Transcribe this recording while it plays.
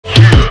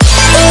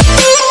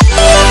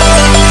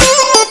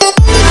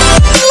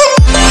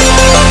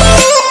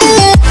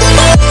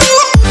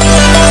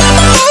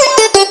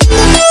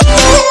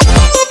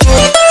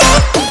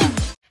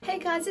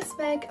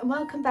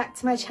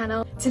my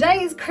channel.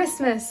 Today is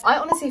Christmas. I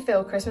honestly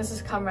feel Christmas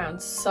has come around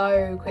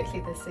so quickly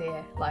this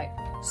year, like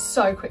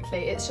so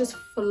quickly. It's just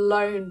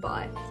flown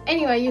by.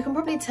 Anyway, you can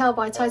probably tell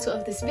by the title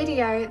of this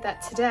video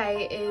that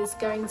today is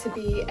going to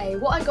be a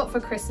what I got for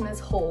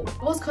Christmas haul.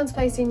 I was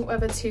contemplating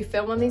whether to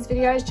film one of these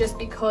videos just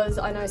because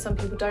I know some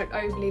people don't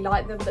overly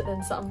like them, but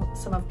then some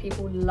other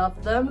people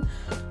love them.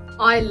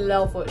 I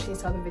love watching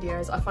these type of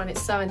videos. I find it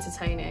so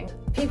entertaining.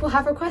 People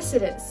have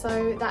requested it,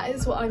 so that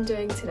is what I'm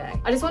doing today.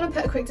 I just want to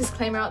put a quick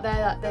disclaimer out there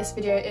that this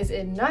video is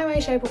in no way,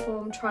 shape or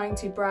form trying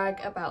to brag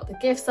about the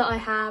gifts that I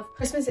have.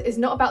 Christmas is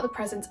not about the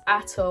presents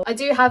at all. I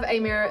do have a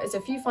mirror as a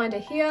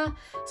viewfinder here,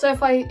 so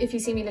if you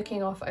see me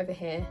looking off over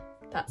here,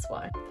 that's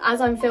why.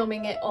 As I'm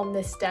filming it on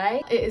this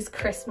day, it is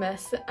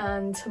Christmas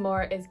and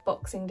tomorrow is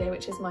Boxing Day,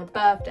 which is my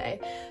birthday.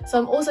 So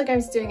I'm also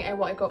going to be doing a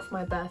what I got for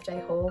my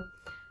birthday haul.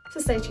 So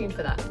stay tuned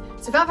for that.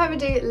 So without further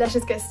ado, let's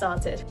just get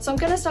started. So I'm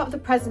going to start with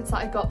the presents that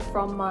I got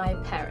from my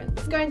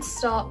parents. I'm going to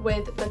start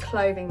with the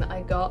clothing that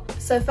I got.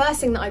 So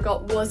first thing that I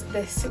got was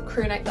this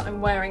crew neck that I'm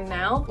wearing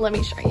now. Let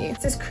me show you.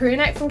 It's this crew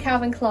neck from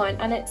Calvin Klein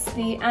and it's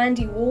the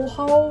Andy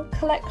Warhol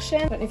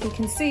collection. I don't know if you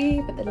can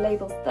see, but the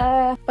label's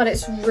there. But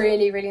it's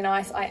really, really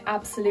nice. I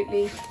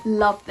absolutely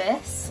love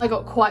this. I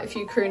got quite a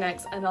few crew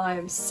necks and I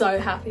am so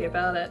happy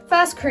about it.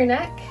 First crew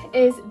neck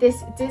is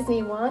this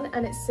Disney one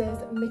and it says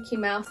Mickey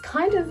Mouse,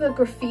 kind of a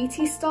graffiti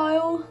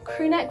style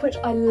crew neck, which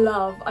I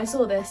love. I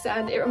saw this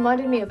and it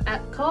reminded me of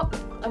Epcot.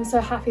 I'm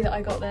so happy that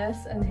I got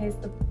this, and here's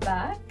the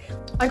back.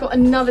 I got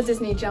another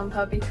Disney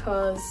jumper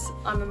because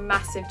I'm a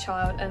massive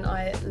child and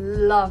I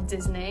love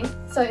Disney.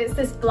 So it's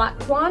this black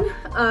one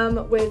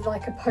with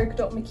like a polka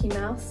dot Mickey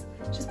Mouse.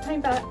 Just plain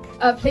black.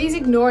 Please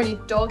ignore any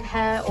dog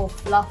hair or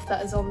fluff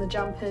that is on the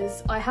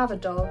jumpers. I have a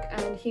dog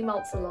and he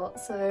melts a lot,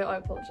 so I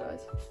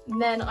apologise.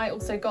 And then I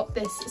also got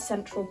this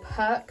Central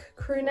Perk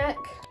crew neck.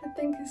 I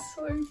think is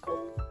so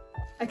cool.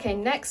 Okay,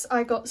 next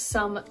I got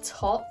some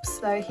tops.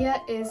 So here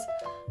is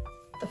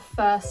the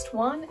first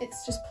one.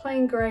 It's just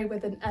plain grey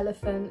with an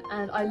elephant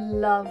and I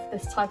love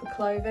this type of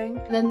clothing.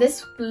 And then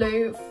this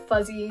blue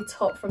fuzzy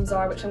top from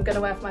Zara, which I'm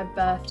gonna wear for my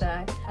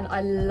birthday, and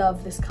I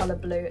love this colour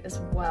blue as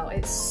well.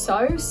 It's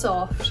so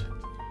soft.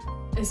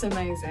 It's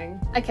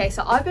amazing. Okay,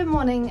 so I've been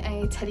wanting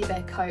a teddy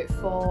bear coat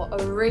for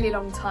a really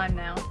long time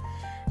now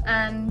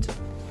and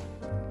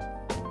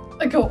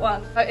I got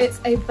one. So it's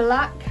a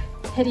black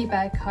teddy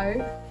bear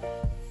coat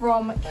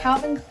from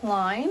Calvin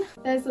Klein.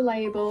 There's the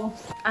label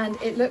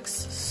and it looks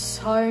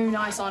so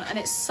nice on and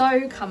it's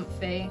so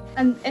comfy,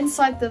 and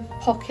inside the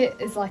pocket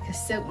is like a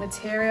silk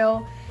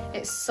material.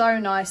 It's so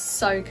nice,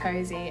 so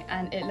cozy,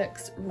 and it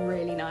looks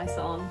really nice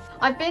on.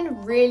 I've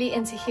been really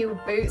into heeled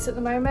boots at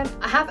the moment.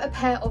 I have a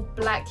pair of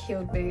black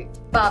heeled boots,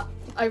 but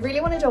I really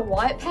wanted a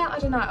white pair. I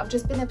don't know, I've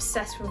just been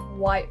obsessed with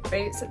white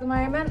boots at the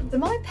moment. So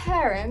my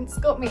parents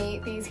got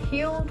me these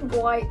heeled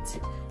white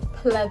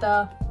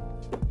pleather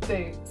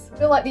boots. I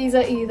feel like these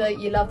are either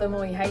you love them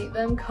or you hate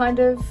them kind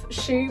of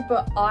shoe,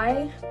 but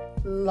I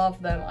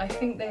love them. I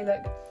think they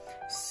look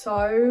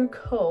so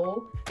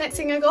cool. Next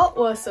thing I got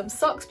was some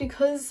socks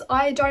because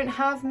I don't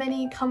have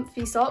many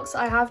comfy socks.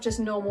 I have just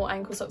normal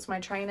ankle socks, my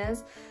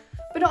trainers,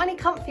 but not any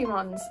comfy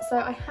ones. So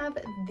I have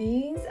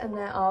these and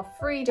there are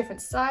 3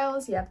 different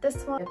styles. You have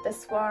this one, you have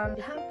this one,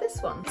 you have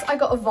this one. So I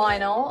got a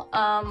vinyl.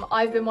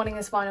 I've been wanting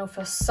this vinyl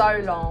for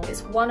so long.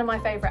 It's one of my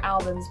favourite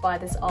albums by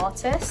this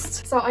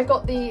artist. So I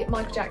got the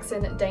Michael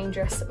Jackson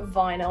Dangerous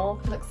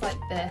vinyl. It looks like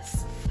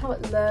this. How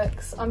it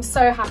looks. I'm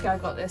so happy I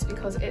got this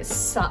because it's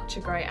such a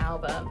great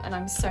album and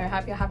I'm so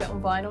happy I have it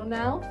on vinyl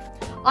now.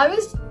 I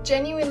was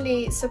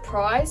genuinely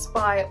surprised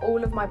by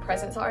all of my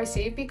presents that I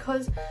received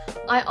because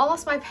I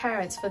asked my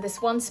parents for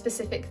this one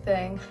specific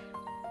thing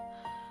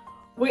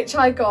which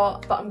I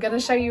got, but I'm going to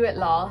show you it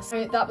last.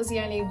 That was the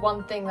only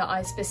one thing that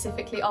I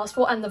specifically asked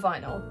for, and the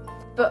vinyl.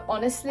 But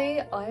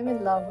honestly, I am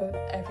in love with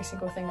every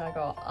single thing I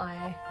got.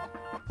 I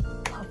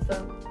love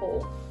them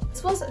all.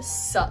 This was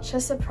such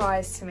a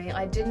surprise to me.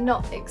 I did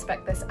not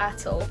expect this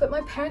at all. But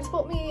my parents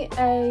bought me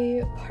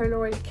a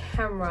Polaroid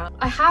camera.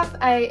 I have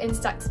a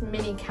Instax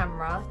mini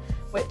camera,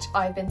 which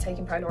I've been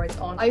taking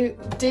Polaroids on. I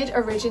did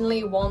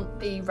originally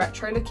want the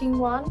retro looking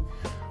one,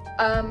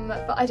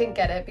 but I didn't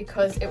get it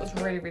because it was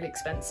really, really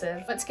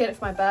expensive. I went to get it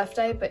for my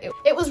birthday, but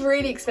it was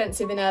really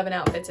expensive in Urban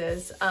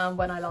Outfitters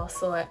when I last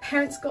saw it.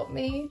 Parents got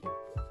me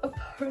a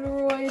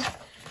Polaroid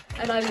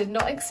and I did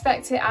not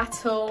expect it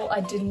at all. I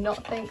did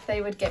not think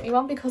they would get me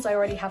one because I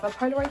already have a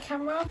Polaroid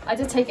camera. I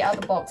did take it out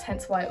of the box,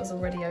 hence why it was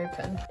already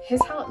open.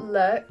 Here's how it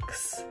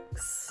looks.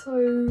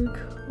 So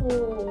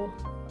cool.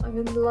 I'm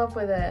in love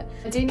with it.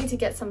 I do need to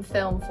get some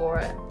film for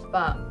it,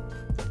 but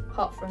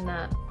apart from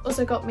that.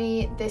 Also got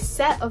me this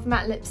set of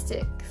matte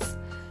lipsticks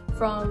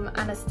from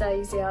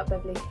Anastasia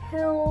Beverly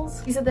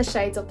Hills. These are the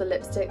shades of the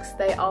lipsticks.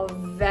 They are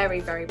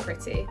very, very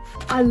pretty.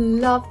 I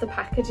love the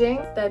packaging.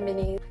 They're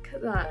mini. Look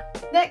at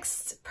that.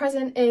 Next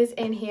present is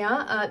in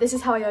here. This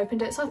is how I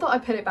opened it, so I thought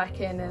I'd put it back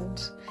in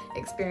and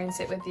experience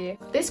it with you.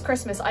 This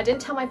Christmas, I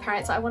didn't tell my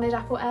parents I wanted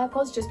Apple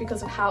AirPods just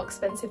because of how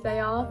expensive they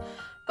are,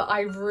 but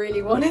I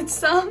really wanted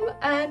some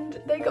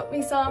and they got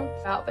me some.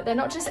 But they're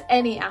not just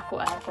any Apple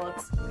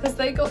AirPods, because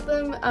they got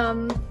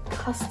them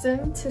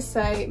custom to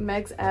say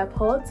Meg's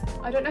AirPods.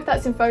 I don't know if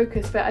that's in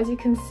focus, but as you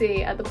can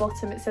see at the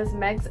bottom it says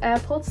Meg's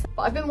AirPods.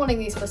 But I've been wanting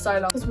these for so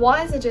long because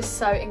wires are just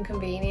so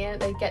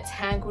inconvenient. They get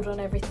tangled on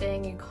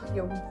everything,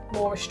 you're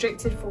more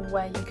restricted from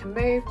where you can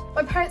move.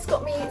 My parents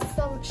got me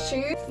some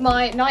shoes.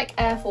 My Nike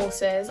Air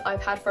Forces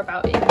I've had for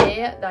about a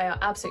year. They are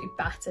absolutely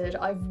battered.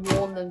 I've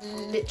worn them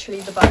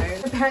literally the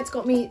bone. My parents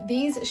got me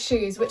these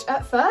shoes, which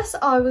at first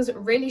I was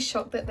really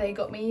shocked that they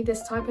got me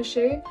this type of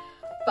shoe,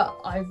 but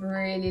I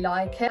really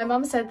like it. My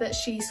mum said that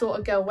she saw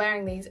a girl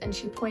wearing these and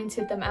she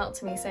pointed them out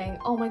to me saying,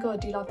 oh my god,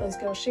 do you love those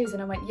girls' shoes?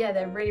 And I went, yeah,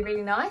 they're really,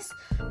 really nice.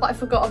 But I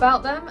forgot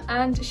about them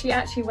and she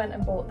actually went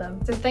and bought them.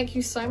 So thank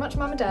you so much,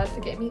 Mum and Dad, for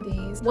getting me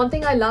these. One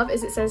thing I love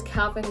is it says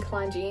Calvin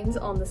Klein jeans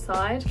on the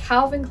side.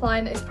 Calvin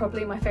Klein is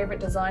probably my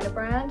favourite designer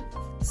brand.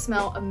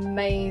 Smell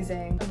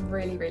amazing. I'm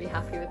really, really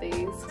happy with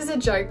these. This is a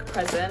joke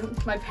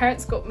present. My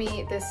parents got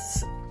me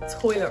this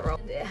toilet roll.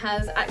 It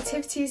has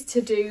activities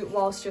to do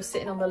whilst you're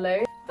sitting on the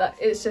loo, but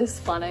it's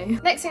just funny.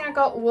 Next thing I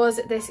got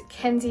was this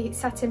Kenzie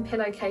satin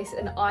pillowcase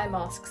and eye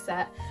mask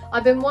set.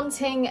 I've been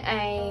wanting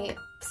a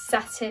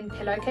satin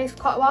pillowcase for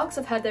quite a while because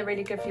I've heard they're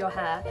really good for your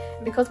hair,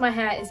 and because my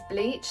hair is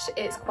bleached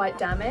it's quite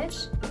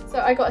damaged. So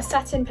I got a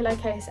satin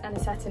pillowcase and a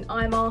satin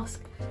eye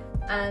mask,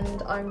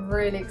 and I'm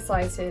really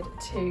excited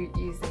to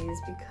use these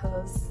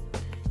because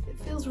it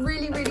feels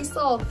really, really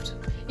soft.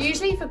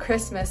 Usually for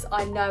Christmas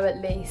I know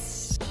at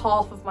least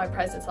half of my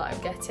presents that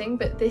I'm getting,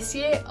 but this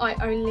year I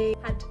only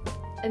had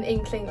an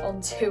inkling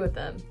on 2 of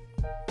them,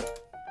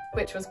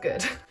 which was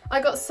good.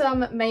 I got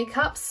some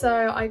makeup,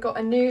 so I got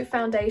a new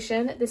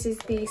foundation. This is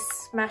the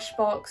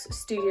Smashbox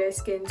Studio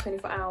Skin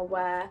 24-hour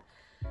wear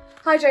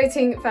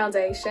hydrating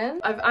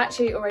foundation. I've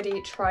actually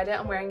already tried it.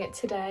 I'm wearing it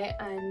today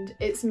and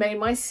it's made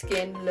my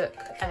skin look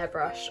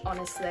airbrush,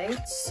 honestly.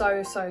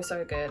 So, so,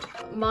 so good.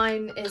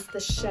 Mine is the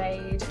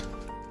shade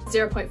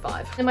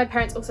 0.5. And my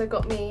parents also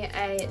got me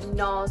a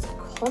NARS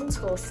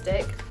contour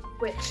stick,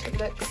 which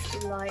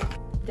looks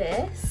like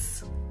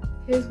this.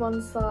 Here's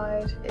one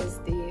side is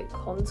the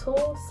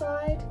contour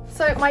side.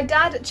 So my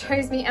dad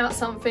chose me out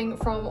something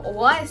from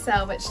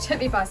YSL, which took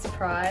me by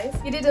surprise.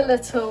 He did a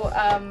little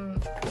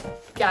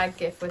gag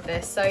gift with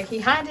this. So he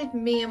handed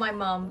me and my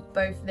mum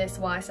both this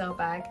YSL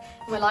bag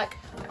and we're like,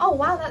 oh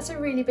wow, that's a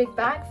really big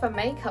bag for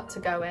makeup to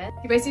go in.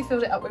 He basically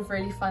filled it up with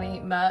really funny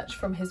merch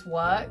from his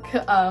work.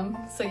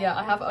 So yeah,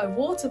 I have a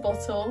water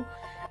bottle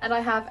and I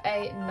have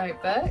a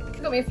notebook.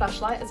 He got me a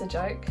flashlight as a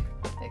joke.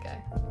 There you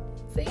go.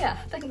 So yeah,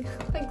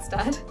 thanks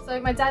Dad.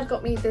 So my dad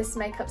got me this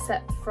makeup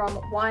set from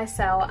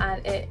YSL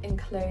and it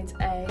includes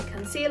a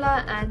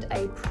concealer and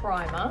a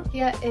primer.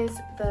 Here is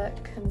the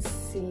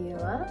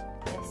concealer.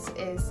 This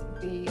is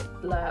the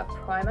Blur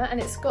primer and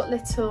it's got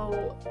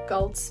little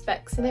gold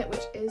specks in it,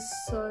 which is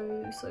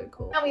so, so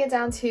cool. Now we are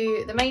down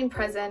to the main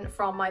present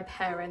from my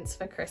parents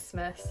for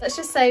Christmas. Let's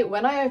just say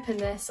when I opened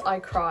this, I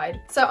cried.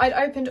 So I'd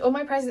opened all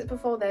my presents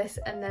before this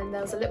and then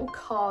there was a little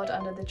card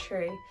under the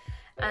tree.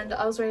 And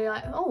I was really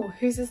like, oh,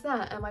 whose is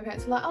that? And my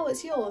parents were like, oh,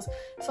 it's yours.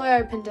 So I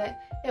opened it,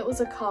 it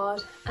was a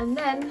card. And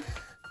then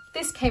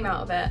this came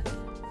out of it.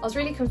 I was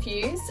really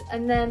confused.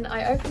 And then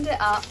I opened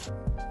it up.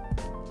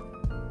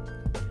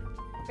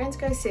 I'm going to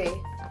go see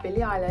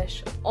Billie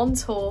Eilish on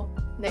tour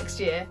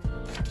next year.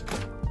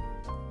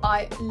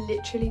 I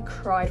literally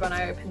cried when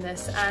I opened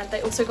this, and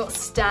they also got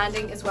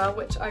standing as well,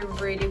 which I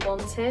really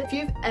wanted. If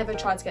you've ever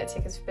tried to get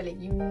tickets for Billie,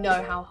 you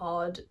know how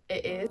hard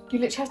it is. You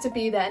literally have to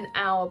be there an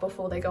hour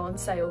before they go on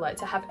sale, like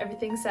to have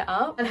everything set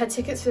up. And her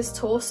tickets for this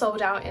tour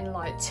sold out in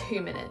like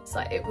 2 minutes.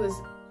 Like it was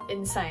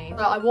insane.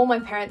 So I warned my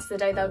parents the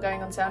day they were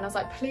going on sale and I was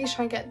like, please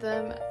try and get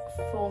them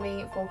for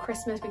me for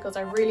Christmas because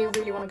I really,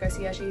 really want to go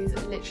see her. She's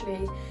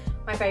literally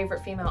my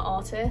favourite female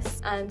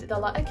artist. And they're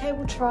like, okay,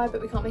 we'll try,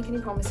 but we can't make any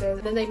promises.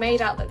 And then they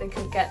made out that they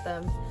couldn't get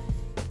them,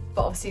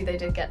 but obviously they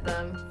did get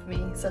them for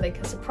me so they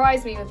could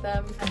surprise me with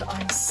them, and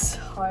I'm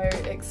so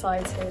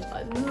excited.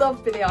 I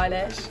love Billie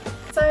Eilish.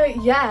 So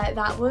yeah,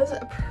 that was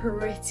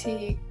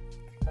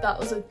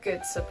a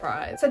good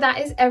surprise. So that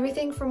is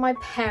everything from my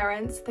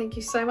parents. Thank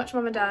you so much,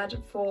 Mum and Dad,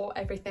 for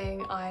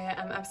everything. I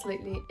am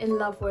absolutely in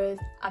love with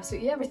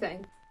absolutely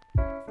everything.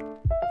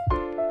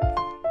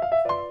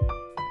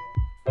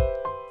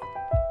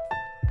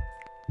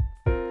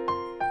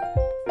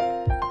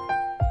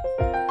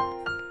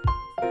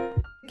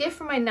 Gift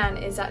from my nan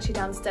is actually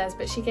downstairs,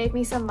 but she gave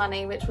me some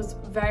money, which was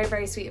very,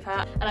 very sweet of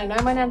her. And I know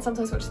my nan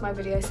sometimes watches my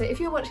videos, so if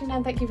you're watching,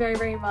 Nan, thank you very,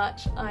 very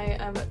much. I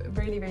am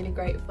really, really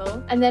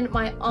grateful. And then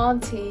my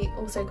auntie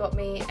also got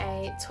me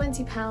a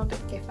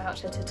 £20 gift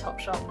voucher to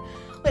Topshop,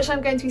 which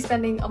I'm going to be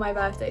spending on my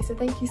birthday, so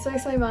thank you so,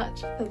 so much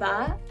for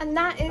that. And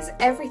that is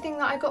everything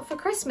that I got for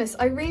Christmas.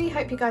 I really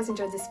hope you guys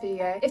enjoyed this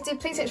video. If you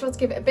did, please make sure to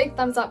give it a big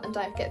thumbs up and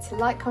don't forget to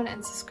like, comment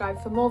and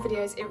subscribe for more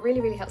videos. It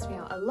really, really helps me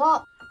out a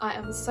lot. I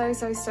am so,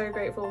 so, so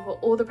grateful for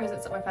all the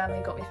presents that my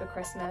family got me for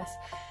Christmas,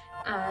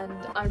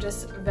 and I'm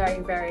just very,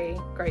 very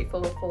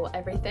grateful for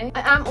everything.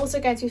 I am also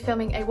going to be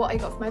filming a what I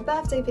got for my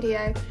birthday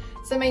video,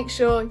 So make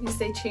sure you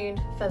stay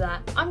tuned for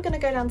that. I'm gonna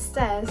go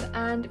downstairs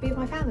and be with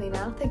my family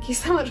now. Thank you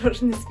so much for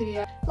watching this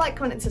video. Like,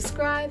 comment, and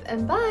subscribe,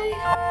 and bye!